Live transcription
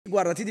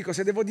Guarda, ti dico,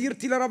 se devo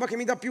dirti la roba che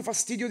mi dà più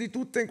fastidio di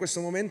tutte in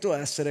questo momento è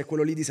essere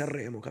quello lì di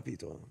Sanremo,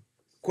 capito?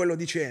 Quello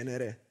di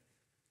Cenere.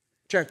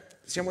 Cioè,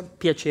 siamo...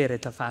 Piacere,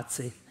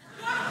 Tafazzi.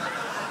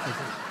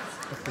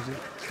 È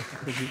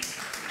così.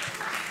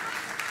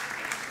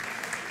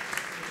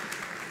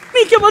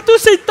 Minchia, ma tu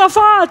sei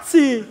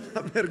Tafazzi!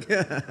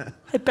 Perché?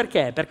 E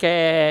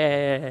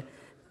perché?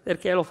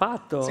 Perché l'ho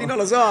fatto. Sì, non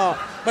lo so, ma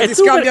ti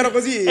scambiano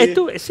così? E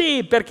tu,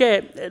 sì,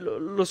 perché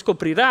lo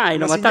scoprirai.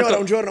 Una no? signora Tanto...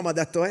 un giorno mi ha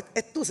detto,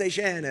 e tu sei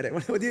Cenere.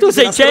 Volevo dire, Tu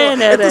sei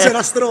Cenere! E tu sei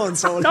una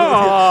stronza.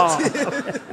 No! Dire. Sì.